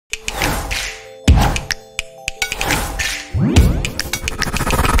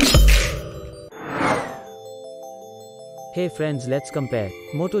Hey friends, let's compare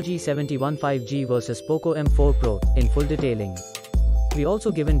Moto G71 5G versus POCO M4 Pro in full detailing. We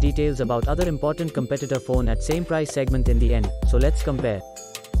also given details about other important competitor phone at same price segment in the end, so let's compare.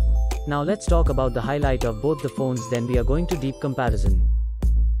 Now let's talk about the highlight of both the phones, then we are going to deep comparison.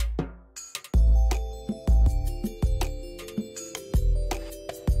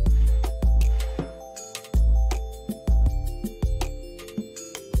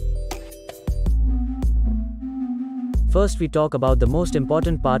 First we talk about the most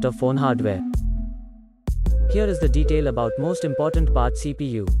important part of phone hardware. Here is the detail about most important part,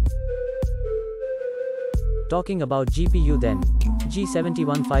 CPU. Talking about GPU then,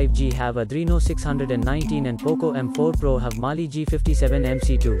 G71 5G have Adreno 619 and POCO M4 Pro have Mali G57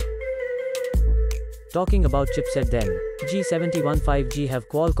 MC2. Talking about chipset then, G71 5G have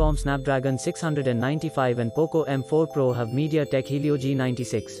Qualcomm Snapdragon 695 and POCO M4 Pro have MediaTek Helio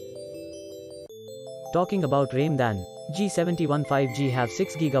G96. Talking about RAM then, G71 5G have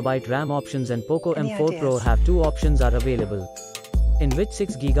 6GB RAM options and POCO M4 Pro have 2 options are available, in which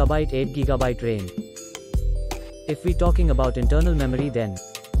 6GB 8GB RAM. If we talking about internal memory then,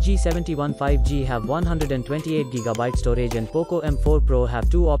 G71 5G have 128GB storage and POCO M4 Pro have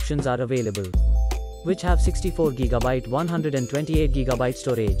 2 options are available, which have 64GB 128GB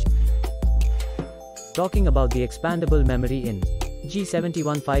storage. Talking about the expandable memory in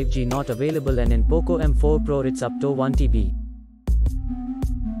G71 5G not available and in POCO M4 Pro it's up to 1TB.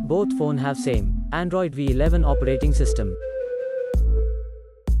 Both phone have same Android V11 operating system.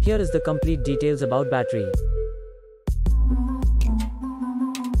 Here is the complete details about battery.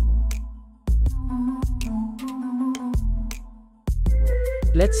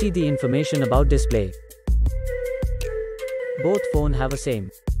 Let's see the information about display. Both phone have a same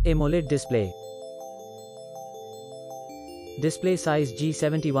AMOLED display. Display size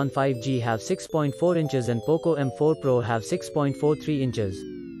G71 5G have 6.4 inches and POCO M4 Pro have 6.43 inches.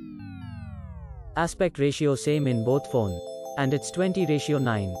 Aspect ratio same in both phone, and it's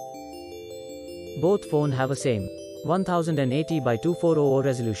 20:9. Both phone have a same 1080 by 2400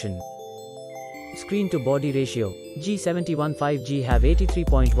 resolution. Screen to body ratio, G71 5G have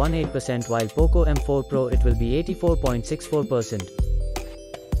 83.18% while POCO M4 Pro it will be 84.64%.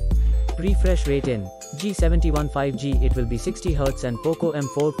 Refresh rate in G71 5G it will be 60Hz and POCO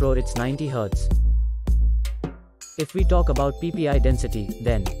M4 Pro it's 90Hz. If we talk about PPI density,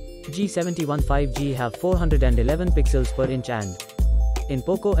 then G71 5G have 411 pixels per inch and in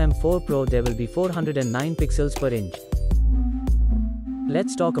POCO M4 Pro there will be 409 pixels per inch.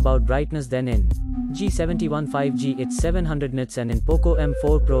 Let's talk about brightness then. In G71 5G it's 700 nits and in POCO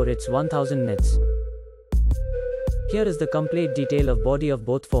M4 Pro it's 1000 nits. Here is the complete detail of body of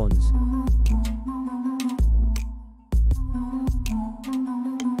both phones.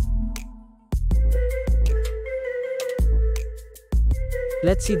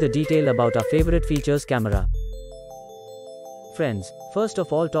 Let's see the detail about our favorite features camera. Friends, first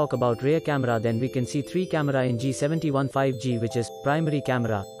of all talk about rear camera, then we can see 3 camera in G71 5G, which is primary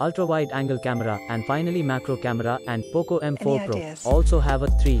camera, ultra wide angle camera and finally macro camera, and POCO M4 Pro also have a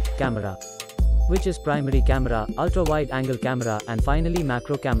 3 camera, which is primary camera, ultra wide angle camera and finally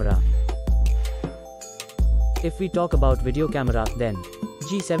macro camera. If we talk about video camera, then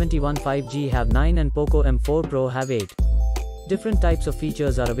G71 5G have 9 and POCO M4 Pro have 8. Different types of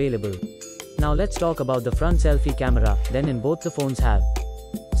features are available. Now let's talk about the front selfie camera, then in both the phones have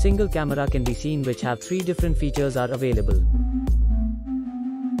single camera can be seen which have 3 different features are available.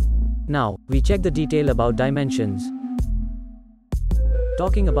 Now, we check the detail about dimensions.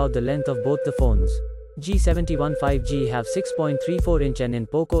 Talking about the length of both the phones, G71 5G have 6.34 inch and in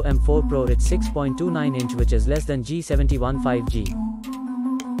POCO M4 Pro it's 6.29 inch which is less than G71 5G.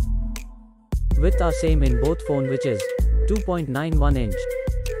 Width are same in both phone which is 2.91 inch.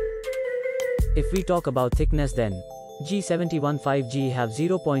 If we talk about thickness then, G71 5G have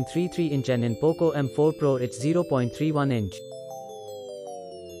 0.33 inch and in POCO M4 Pro it's 0.31 inch.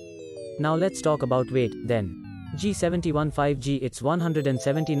 Now let's talk about weight, then G71 5G it's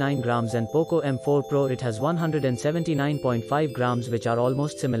 179 grams and POCO M4 Pro it has 179.5 grams which are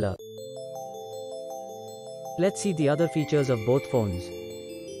almost similar. Let's see the other features of both phones.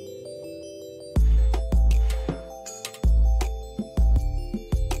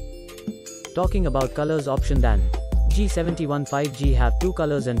 Talking about colors option then, G71 5G have 2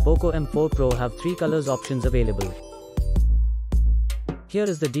 colors and POCO M4 Pro have 3 colors options available. Here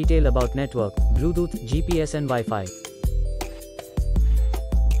is the detail about network, Bluetooth, GPS and Wi-Fi.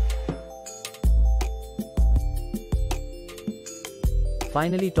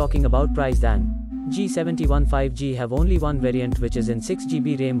 Finally talking about price then, G71 5G have only one variant, which is in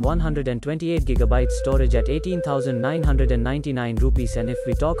 6GB RAM 128GB storage at 18,999 rupees. And if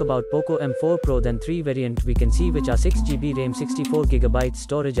we talk about POCO M4 Pro, then 3 variant we can see, which are 6GB RAM 64GB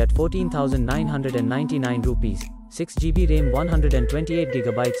storage at 14,999 rupees, 6GB RAM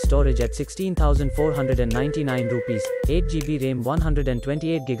 128GB storage at 16,499 rupees, 8GB RAM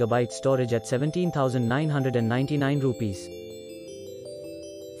 128GB storage at 17,999 rupees.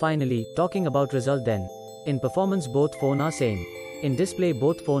 Finally, talking about result then. In performance both phone are same. In display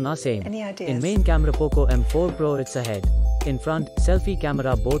both phone are same. Any ideas? In main camera POCO M4 Pro it's ahead. In front, selfie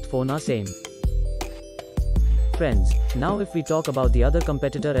camera both phone are same. Friends, now if we talk about the other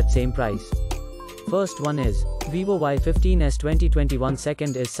competitor at same price. First one is Vivo Y15s 2021,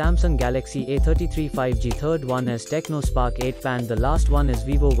 second is Samsung Galaxy A33 5G, third one is Tecno Spark 8 Pan, the last one is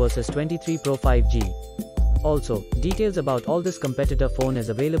Vivo vs 23 Pro 5G. Also, details about all this competitor phone is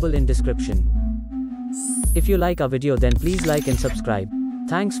available in description. If you like our video, then please like and subscribe.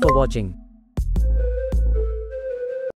 Thanks for watching.